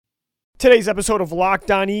Today's episode of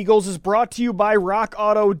Locked On Eagles is brought to you by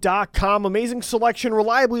RockAuto.com. Amazing selection,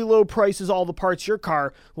 reliably low prices, all the parts your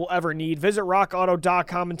car will ever need. Visit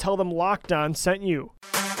RockAuto.com and tell them Locked On sent you.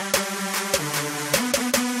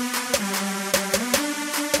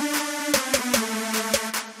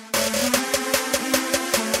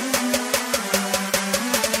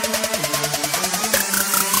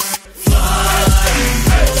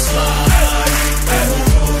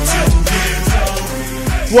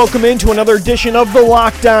 Welcome into another edition of the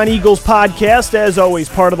Locked On Eagles podcast. As always,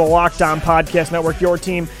 part of the Locked On Podcast Network, your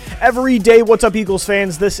team every day. What's up, Eagles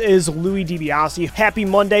fans? This is Louis DiBiase. Happy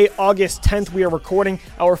Monday, August 10th. We are recording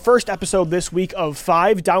our first episode this week of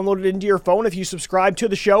 5. Download it into your phone if you subscribe to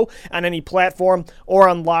the show on any platform or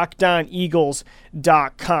on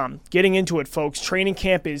LockedOnEagles.com. Getting into it, folks. Training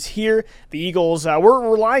camp is here. The Eagles, we're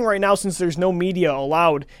relying right now, since there's no media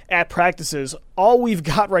allowed at practices, all we've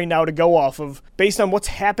got right now to go off of, based on what's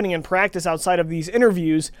happening in practice outside of these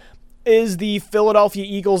interviews, is the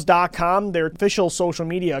PhiladelphiaEagles.com. Their official social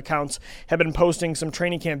media accounts have been posting some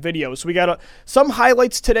training camp videos. So we got some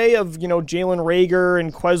highlights today of, Jalen Reagor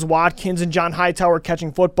and Quez Watkins and John Hightower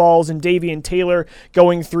catching footballs and Davian Taylor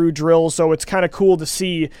going through drills. So it's kind of cool to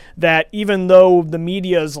see that even though the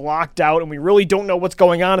media is locked out and we really don't know what's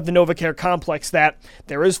going on at the NovaCare complex, that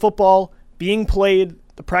there is football being played.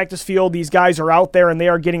 The practice field, these guys are out there and they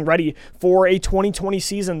are getting ready for a 2020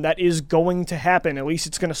 season that is going to happen. At least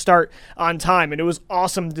it's going to start on time, and it was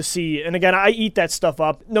awesome to see. And again, I eat that stuff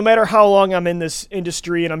up. No matter how long I'm in this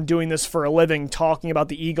industry and I'm doing this for a living, talking about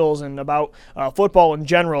the Eagles and about football in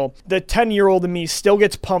general, the 10-year-old in me still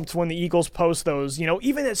gets pumped when the Eagles post those,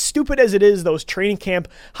 even as stupid as it is, those training camp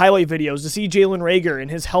highlight videos, to see Jalen Reagor in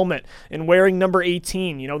his helmet and wearing number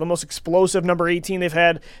 18, the most explosive number 18 they've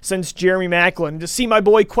had since Jeremy Maclin, to see my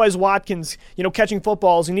boy Quez Watkins, catching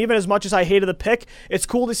footballs. And even as much as I hated the pick, it's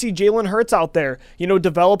cool to see Jalen Hurts out there,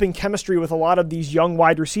 developing chemistry with a lot of these young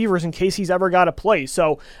wide receivers in case he's ever got to play.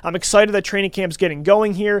 So I'm excited that training camp's getting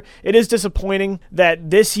going here. It is disappointing that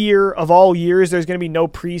this year of all years, there's going to be no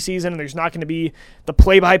preseason and there's not going to be the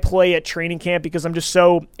play-by-play at training camp, because I'm just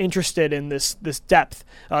so interested in this depth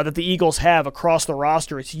that the Eagles have across the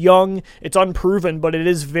roster. It's young, it's unproven, but it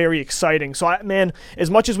is very exciting. So, as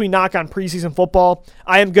much as we knock on preseason football,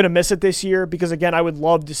 I am going to miss it this year, because, again, I would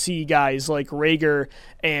love to see guys like Reagor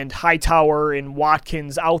and Hightower and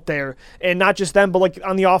Watkins out there, and not just them, but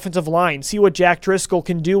on the offensive line. See what Jack Driscoll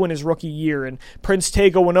can do in his rookie year, and Prince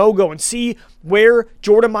Tega Wanogho, and see where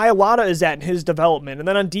Jordan Mailata is at in his development. And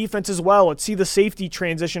then on defense as well, let's see the safety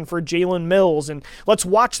transition for Jalen Mills, and let's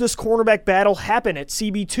watch this cornerback battle happen at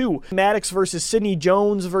CB2. Maddox versus Sidney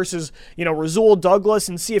Jones versus, Rasul Douglas,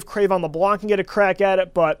 and see if Cre'Von LeBlanc can get a crack at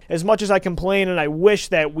it. But as much as I complain and I wish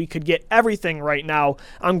that we could get everything right now,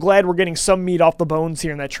 I'm glad we're getting some meat off the bones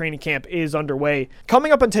here and that training camp is underway.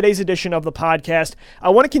 Coming up on today's edition of the podcast, I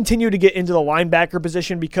want to continue to get into the linebacker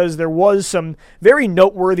position, because there was some very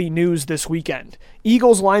noteworthy news this weekend.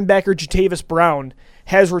 Eagles linebacker Jatavis Brown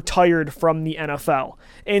has retired from the NFL.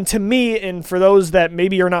 And to me, and for those that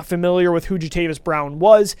maybe are not familiar with who Jatavis Brown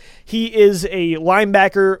was, he is a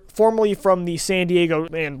linebacker formerly from the San Diego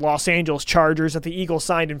and Los Angeles Chargers that the Eagles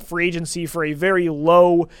signed in free agency for a very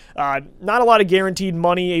low, not a lot of guaranteed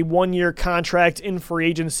money, a one-year contract in free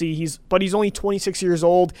agency. But he's only 26 years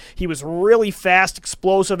old. He was really fast,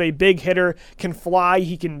 explosive, a big hitter, can fly.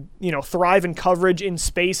 He can, thrive in coverage in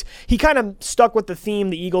space. He kind of stuck with the theme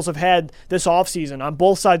the Eagles have had this offseason on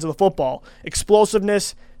both sides of the football: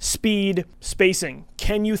 explosiveness, speed, spacing.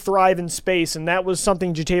 Can you thrive in space? And that was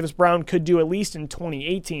something Jatavis Brown could do, at least in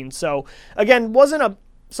 2018. So again, wasn't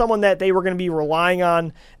someone that they were going to be relying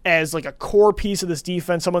on as a core piece of this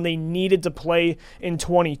defense, someone they needed to play in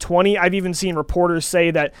 2020. I've even seen reporters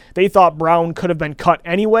say that they thought Brown could have been cut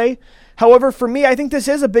anyway. However, for me, I think this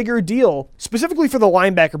is a bigger deal, specifically for the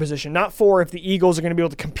linebacker position, not for if the Eagles are going to be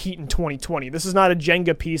able to compete in 2020. This is not a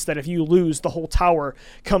Jenga piece that if you lose, the whole tower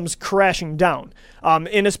comes crashing down.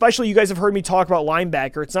 And especially, you guys have heard me talk about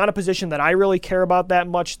linebacker. It's not a position that I really care about that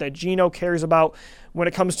much, that Gino cares about when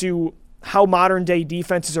it comes to how modern-day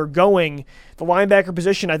defenses are going. The linebacker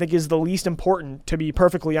position, I think, is the least important, to be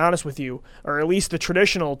perfectly honest with you, or at least the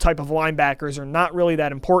traditional type of linebackers are not really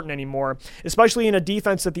that important anymore, especially in a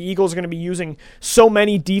defense that the Eagles are going to be using so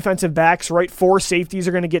many defensive backs, right? 4 safeties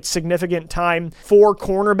are going to get significant time, 4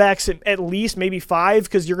 cornerbacks at least, maybe 5,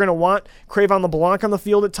 because you're going to want Cre'Von LeBlanc on the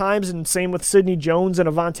field at times, and same with Sidney Jones and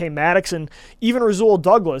Avonte Maddox and even Rasul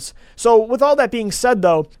Douglas. So with all that being said,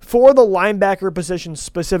 though, for the linebacker position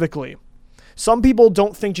specifically, some people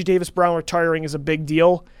don't think Jatavis Brown retiring is a big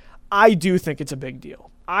deal. I do think it's a big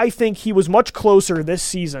deal. I think he was much closer this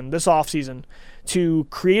offseason, to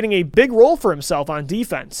creating a big role for himself on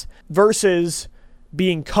defense versus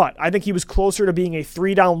being cut. I think he was closer to being a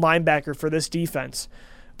 3-down linebacker for this defense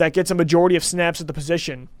that gets a majority of snaps at the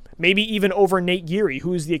position, maybe even over Nate Geary,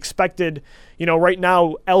 who's the expected, right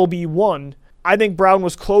now, LB1. I think Brown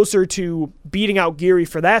was closer to beating out Geary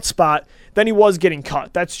for that spot than he was getting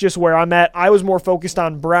cut. That's just where I'm at. I was more focused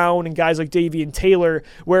on Brown and guys like Davian Taylor,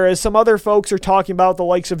 whereas some other folks are talking about the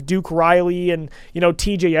likes of Duke Riley and,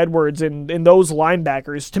 TJ Edwards and those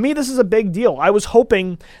linebackers. To me, this is a big deal. I was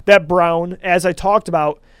hoping that Brown, as I talked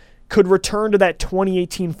about, could return to that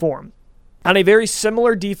 2018 form. On a very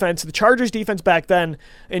similar defense, the Chargers defense back then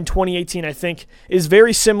in 2018, I think, is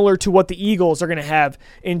very similar to what the Eagles are going to have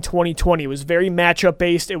in 2020. It was very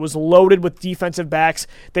matchup-based. It was loaded with defensive backs.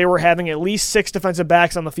 They were having at least 6 defensive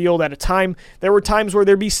backs on the field at a time. There were times where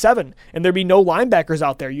there'd be 7, and there'd be no linebackers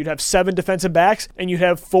out there. You'd have 7 defensive backs, and you'd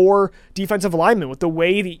have 4 defensive linemen. With the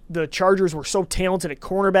way the Chargers were so talented at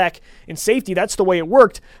cornerback and safety, that's the way it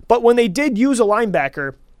worked. But when they did use a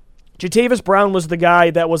linebacker, Jatavis Brown was the guy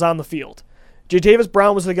that was on the field. Jatavis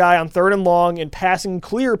Brown was the guy on 3rd and long in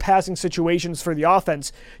clear passing situations for the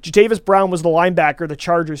offense. Jatavis Brown was the linebacker the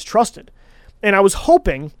Chargers trusted. And I was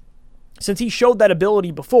hoping, since he showed that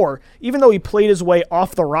ability before, even though he played his way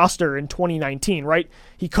off the roster in 2019, right?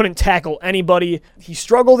 He couldn't tackle anybody. He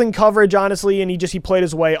struggled in coverage, honestly, and he played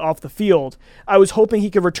his way off the field. I was hoping he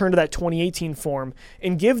could return to that 2018 form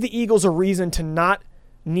and give the Eagles a reason to not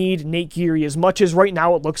need Nate Geary as much as right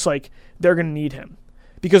now it looks like they're going to need him.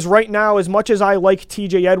 Because right now, as much as I like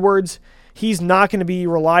TJ Edwards, he's not going to be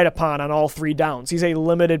relied upon on all 3 downs. He's a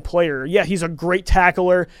limited player. Yeah, he's a great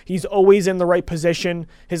tackler. He's always in the right position.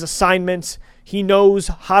 His assignments, he knows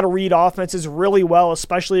how to read offenses really well,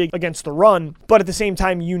 especially against the run. But at the same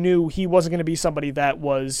time, you knew he wasn't going to be somebody that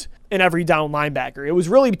was an every down linebacker. It was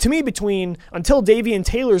really, to me, until Davian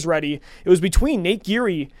Taylor's ready, it was between Nate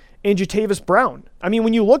Geary and Jatavis Brown. I mean,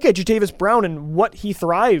 when you look at Jatavis Brown and what he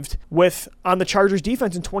thrived with on the Chargers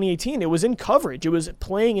defense in 2018, it was in coverage. It was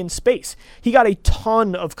playing in space. He got a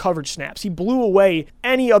ton of coverage snaps. He blew away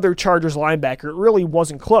any other Chargers linebacker. It really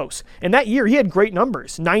wasn't close. And that year, he had great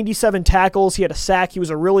numbers. 97 tackles. He had a sack. He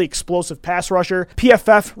was a really explosive pass rusher.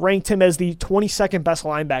 PFF ranked him as the 22nd best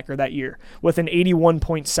linebacker that year with an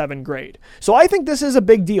 81.7 grade. So I think this is a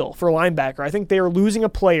big deal for a linebacker. I think they are losing a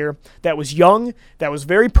player that was young, that was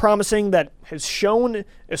very promising, that has shown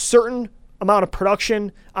a certain amount of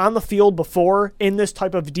production on the field before in this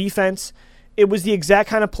type of defense. It was the exact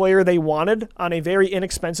kind of player they wanted on a very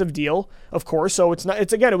inexpensive deal, of course. So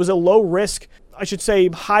it was a low risk, I should say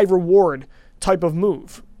high reward type of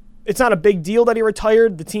move. It's not a big deal that he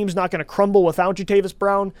retired. The team's not going to crumble without Jatavis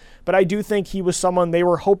Brown, but I do think he was someone they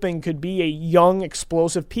were hoping could be a young,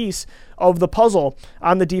 explosive piece of the puzzle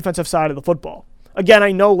on the defensive side of the football. Again,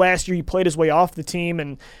 I know last year he played his way off the team,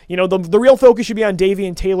 and the real focus should be on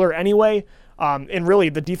Davian Taylor anyway, and really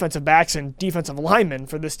the defensive backs and defensive linemen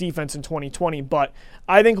for this defense in 2020. But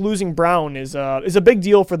I think losing Brown is a big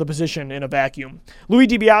deal for the position in a vacuum. Louis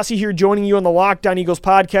DiBiase here joining you on the Locked On Eagles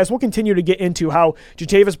podcast. We'll continue to get into how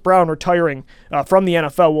Jatavis Brown retiring from the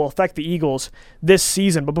NFL will affect the Eagles this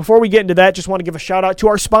season. But before we get into that, just want to give a shout out to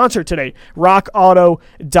our sponsor today,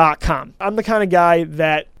 RockAuto.com. I'm the kind of guy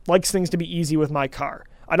that likes things to be easy with my car.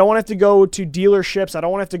 I don't want to have to go to dealerships. I don't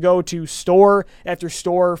want to have to go to store after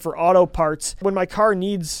store for auto parts when my car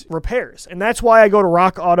needs repairs. And that's why I go to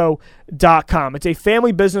RockAuto.com. It's a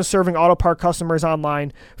family business serving auto part customers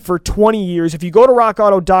online for 20 years. If you go to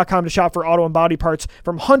RockAuto.com to shop for auto and body parts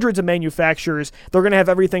from hundreds of manufacturers, they're going to have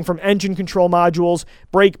everything from engine control modules,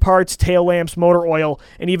 brake parts, tail lamps, motor oil,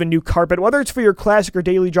 and even new carpet. Whether it's for your classic or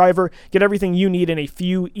daily driver, get everything you need in a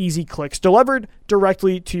few easy clicks, delivered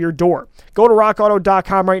directly to your door. Go to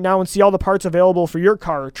RockAuto.com right now and see all the parts available for your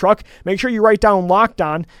car or truck. Make sure you write down Locked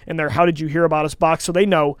On in their How Did You Hear About Us box so they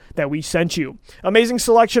know that we sent you. Amazing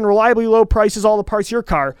selection, reliably low prices, all the parts your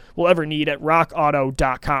car will ever need at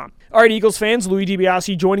RockAuto.com. All right, Eagles fans, Louis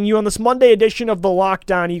DiBiase joining you on this Monday edition of the Locked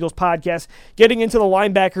On Eagles podcast. Getting into the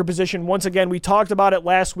linebacker position once again. We talked about it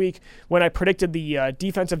last week when I predicted the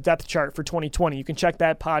defensive depth chart for 2020. You can check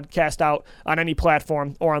that podcast out on any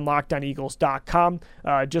platform or on LockedOnEagles.com.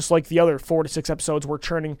 Just like the other 4 to 6 episodes we're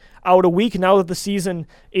churning out a week now that the season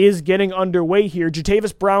is getting underway here.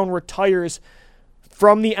 Jatavis Brown retires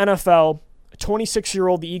from the NFL.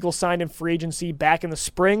 26-year-old, the Eagles signed in free agency back in the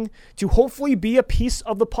spring to hopefully be a piece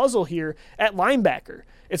of the puzzle here at linebacker.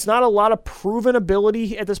 It's not a lot of proven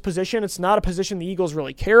ability at this position. It's not a position the Eagles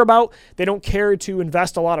really care about. They don't care to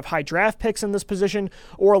invest a lot of high draft picks in this position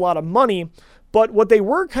or a lot of money. But what they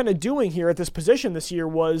were kind of doing here at this position this year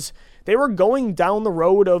was they were going down the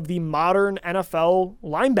road of the modern NFL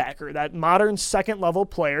linebacker, that modern second-level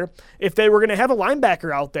player. If they were going to have a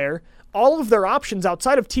linebacker out there, all of their options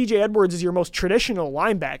outside of TJ Edwards is your most traditional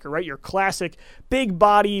linebacker, right? Your classic big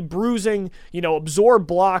body, bruising, absorb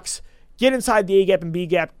blocks, get inside the A-gap and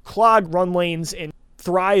B-gap, clog run lanes, and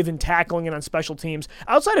thrive in tackling and on special teams.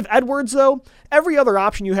 Outside of Edwards, though, every other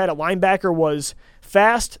option you had at linebacker was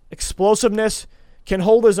fast, explosiveness, can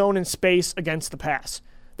hold his own in space against the pass.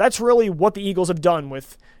 That's really what the Eagles have done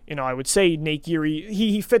with, I would say Nate Geary.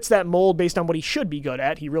 He fits that mold based on what he should be good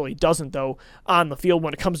at. He really doesn't, though, on the field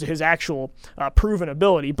when it comes to his actual proven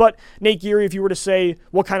ability. But Nate Geary, if you were to say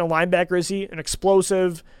what kind of linebacker is he, an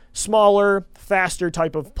explosive, smaller, faster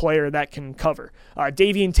type of player that can cover.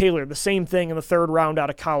 Davian Taylor, the same thing in the third round out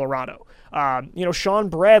of Colorado. Sean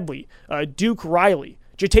Bradley, Duke Riley.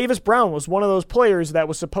 Jatavis Brown was one of those players that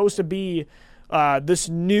was supposed to be this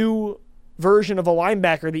new version of a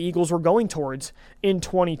linebacker the Eagles were going towards in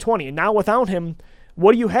 2020. And now without him,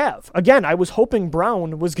 what do you have? Again, I was hoping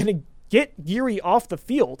Brown was going to get Geary off the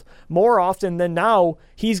field more often than now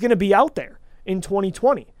he's going to be out there in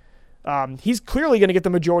 2020. He's clearly going to get the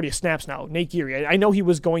majority of snaps now, Nate Geary. I know he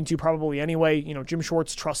was going to probably anyway. Jim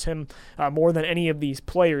Schwartz trusts him more than any of these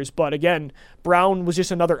players. But again, Brown was just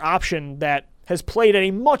another option that has played at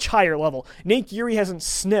a much higher level. Nate Geary hasn't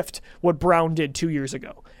sniffed what Brown did 2 years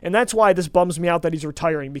ago. And that's why this bums me out that he's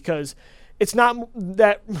retiring, because it's not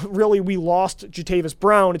that really we lost Jatavis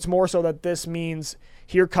Brown. It's more so that this means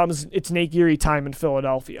here comes it's Nate Geary time in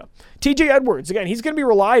Philadelphia. TJ Edwards, again, he's going to be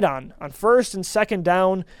relied on first and second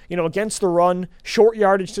down, against the run, short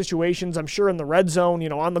yardage situations, I'm sure in the red zone,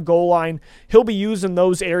 on the goal line. He'll be used in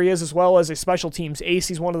those areas as well as a special teams ace.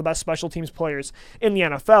 He's one of the best special teams players in the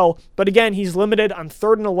NFL. But again, he's limited on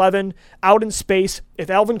 3rd and 11, out in space. If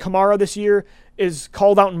Alvin Kamara this year is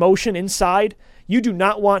called out in motion inside, you do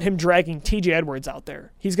not want him dragging TJ Edwards out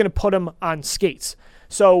there. He's going to put him on skates.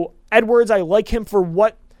 So Edwards, I like him for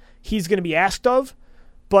what he's going to be asked of,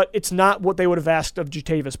 but it's not what they would have asked of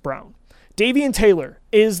Jatavis Brown. Davian Taylor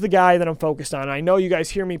is the guy that I'm focused on. I know you guys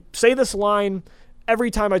hear me say this line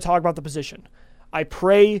every time I talk about the position. I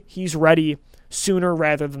pray he's ready sooner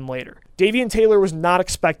rather than later. Davian Taylor was not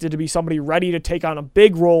expected to be somebody ready to take on a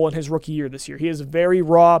big role in his rookie year this year. He is very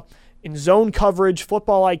raw in zone coverage,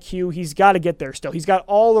 football IQ. He's got to get there still. He's got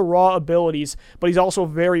all the raw abilities, but he's also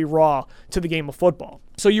very raw to the game of football.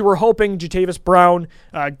 So you were hoping Jatavis Brown,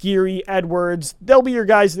 Geary, Edwards, they'll be your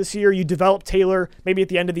guys this year. You develop Taylor. Maybe at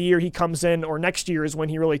the end of the year he comes in, or next year is when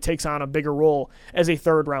he really takes on a bigger role as a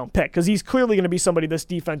third-round pick, because he's clearly going to be somebody this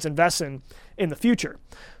defense invests in the future.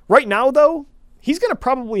 Right now, though, he's going to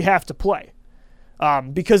probably have to play.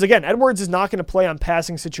 Because, again, Edwards is not going to play on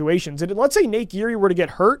passing situations. And let's say Nate Geary were to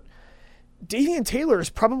get hurt, Davian Taylor is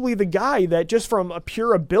probably the guy that, just from a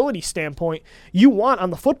pure ability standpoint, you want on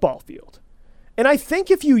the football field. And I think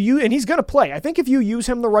if you use, and he's going to play, I think if you use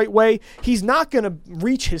him the right way, he's not going to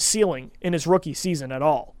reach his ceiling in his rookie season at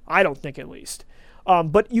all. I don't think, at least.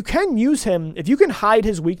 But you can use him, if you can hide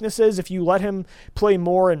his weaknesses, if you let him play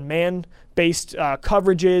more in man-based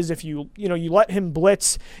coverages, if you let him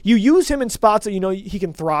blitz, you use him in spots that he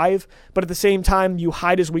can thrive, but at the same time you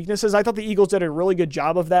hide his weaknesses. I thought the Eagles did a really good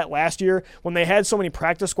job of that last year when they had so many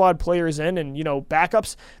practice squad players in and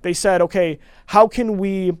backups. They said, okay, how can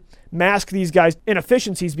we mask these guys'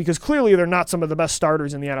 inefficiencies, because clearly they're not some of the best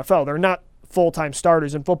starters in the NFL. They're not full-time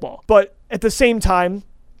starters in football. But at the same time,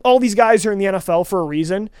 all these guys are in the NFL for a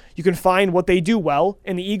reason. You can find what they do well,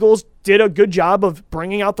 and the Eagles did a good job of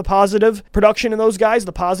bringing out the positive production in those guys,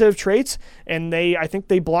 the positive traits, and I think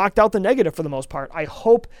they blocked out the negative for the most part. I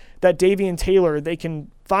hope that Davian Taylor, they can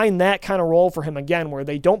find that kind of role for him again, where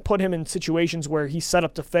they don't put him in situations where he's set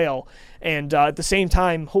up to fail, and at the same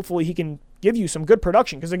time, hopefully he can give you some good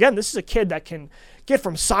production. Because again, this is a kid that can get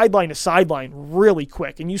from sideline to sideline really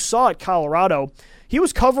quick. And you saw at Colorado, he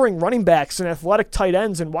was covering running backs and athletic tight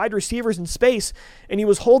ends and wide receivers in space, and he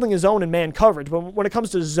was holding his own in man coverage. But when it comes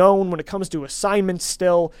to zone, when it comes to assignments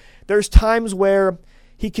still, there's times where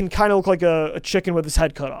he can kind of look like a chicken with his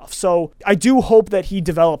head cut off. So I do hope that he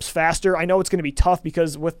develops faster. I know it's going to be tough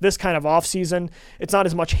because with this kind of offseason, it's not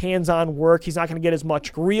as much hands-on work. He's not going to get as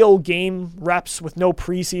much real game reps with no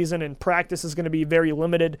preseason, and practice is going to be very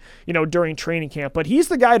limited, during training camp. But he's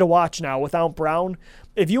the guy to watch now without Brown.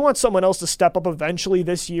 If you want someone else to step up eventually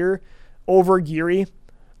this year over Geary,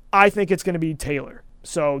 I think it's going to be Taylor.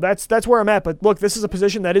 So that's where I'm at. But look, this is a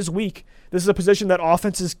position that is weak. This is a position that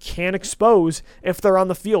offenses can expose if they're on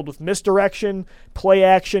the field with misdirection, play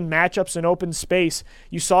action, matchups in open space.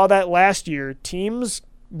 You saw that last year. Teams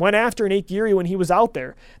went after Nate Geary when he was out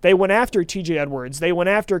there. They went after TJ Edwards. They went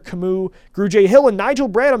after Camus, Grugier-Hill, and Nigel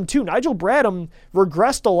Bradham too. Nigel Bradham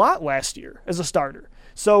regressed a lot last year as a starter.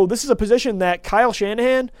 So this is a position that Kyle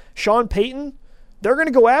Shanahan, Sean Payton, they're going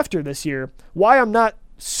to go after this year. Why I'm not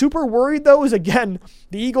super worried, though, is, again,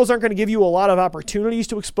 the Eagles aren't going to give you a lot of opportunities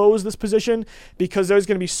to expose this position because there's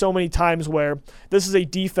going to be so many times where this is a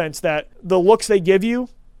defense that the looks they give you,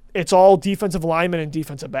 it's all defensive linemen and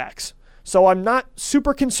defensive backs. So I'm not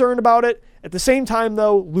super concerned about it. At the same time,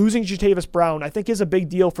 though, losing Jatavis Brown, I think, is a big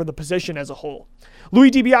deal for the position as a whole.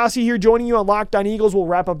 Louis DiBiase here joining you on Locked On Eagles. We'll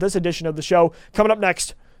wrap up this edition of the show. Coming up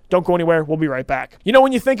next, don't go anywhere. We'll be right back. You know,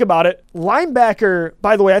 when you think about it, linebacker,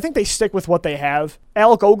 by the way, I think they stick with what they have.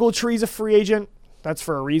 Alec Ogletree's a free agent. That's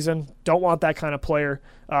for a reason. Don't want that kind of player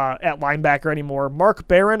at linebacker anymore. Mark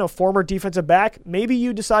Barron, a former defensive back, maybe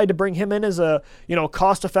you decide to bring him in as a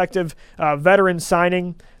cost-effective veteran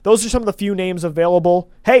signing. Those are some of the few names available.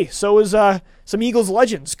 Hey, so is some Eagles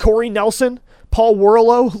legends. Corey Nelson, Paul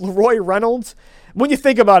Worrilow, Leroy Reynolds. When you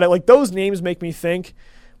think about it, like, those names make me think,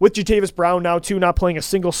 with Jatavis Brown now, too, not playing a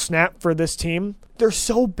single snap for this team, they're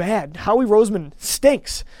so bad. Howie Roseman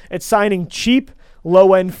stinks at signing cheap,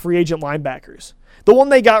 low-end free agent linebackers. The one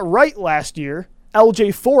they got right last year,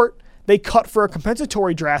 LJ Fort, they cut for a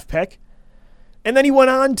compensatory draft pick, and then he went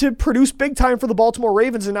on to produce big time for the Baltimore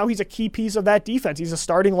Ravens, and now he's a key piece of that defense. He's a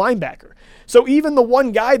starting linebacker. So even the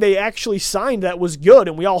one guy they actually signed that was good,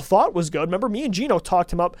 and we all thought was good, remember me and Gino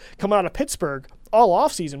talked him up coming out of Pittsburgh all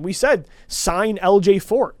offseason. We said, sign LJ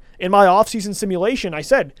Fort. In my offseason simulation, I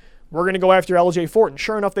said, we're going to go after LJ Fort, and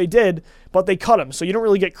sure enough, they did, but they cut him. So you don't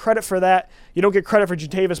really get credit for that. You don't get credit for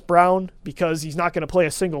Jatavis Brown because he's not going to play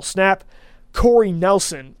a single snap. Corey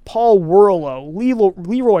Nelson, Paul Worrilow,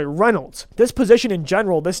 Leroy Reynolds. This position in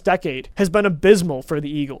general this decade has been abysmal for the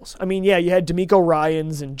Eagles. I mean, yeah, you had D'Amico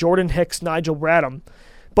Ryans and Jordan Hicks, Nigel Bradham.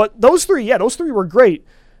 But those three were great.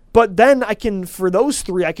 But then for those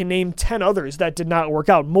three, I can name 10 others that did not work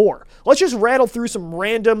out more. Let's just rattle through some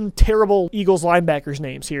random, terrible Eagles linebackers'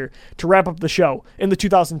 names here to wrap up the show in the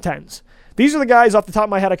 2010s. These are the guys off the top of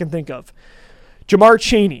my head I can think of. Jamar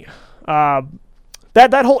Chaney.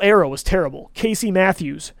 That whole era was terrible. Casey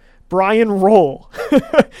Matthews. Brian Roll.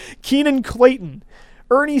 Keenan Clayton.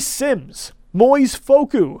 Ernie Sims. Moise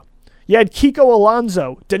Foku. You had Kiko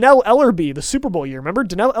Alonso, Donnell Ellerbe, the Super Bowl year. Remember,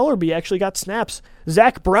 Donnell Ellerbe actually got snaps.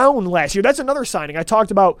 Zach Brown last year. That's another signing. I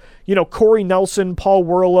talked about, Corey Nelson, Paul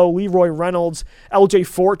Worrilow, Leroy Reynolds, LJ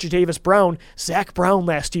Fort, Jatavis Brown. Zach Brown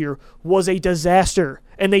last year was a disaster,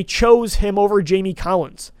 and they chose him over Jamie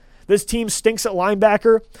Collins. This team stinks at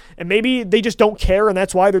linebacker, and maybe they just don't care, and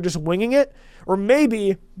that's why they're just winging it. Or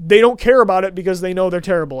maybe they don't care about it because they know they're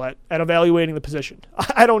terrible at evaluating the position.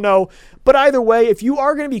 I don't know. But either way, if you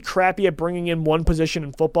are going to be crappy at bringing in one position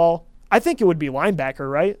in football, I think it would be linebacker,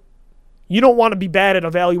 right? You don't want to be bad at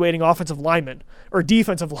evaluating offensive linemen or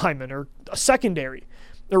defensive linemen or a secondary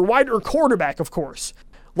or wide or quarterback, of course.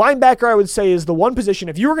 Linebacker, I would say, is the one position,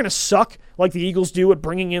 if you were going to suck like the Eagles do at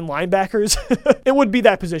bringing in linebackers, it would be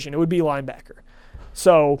that position. It would be linebacker.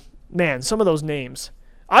 So, man, some of those names.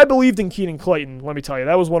 I believed in Keenan Clayton, let me tell you.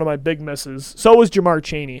 That was one of my big misses. So was Jamar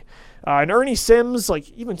Chaney. And Ernie Sims,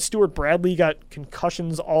 even Stuart Bradley got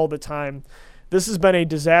concussions all the time. This has been a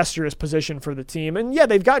disastrous position for the team. And, yeah,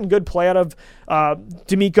 they've gotten good play out of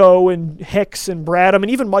D'Amico and Hicks and Bradham and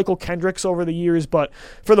even Michael Kendricks over the years. But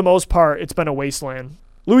for the most part, it's been a wasteland.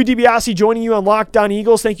 Louis DiBiase joining you on Locked On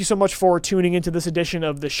Eagles. Thank you so much for tuning into this edition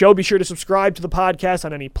of the show. Be sure to subscribe to the podcast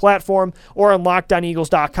on any platform or on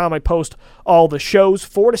LockedOnEagles.com. I post all the shows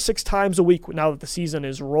 4 to 6 times a week now that the season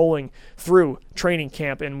is rolling through training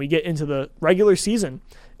camp and we get into the regular season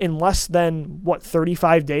in less than,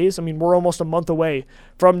 35 days? I mean, we're almost a month away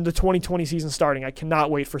from the 2020 season starting. I cannot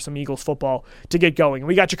wait for some Eagles football to get going.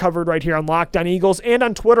 We got you covered right here on Locked On Eagles and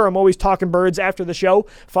on Twitter. I'm always talking birds after the show.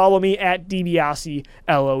 Follow me at DiBiase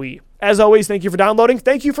LOE. As always, thank you for downloading,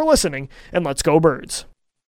 thank you for listening, and let's go Birds.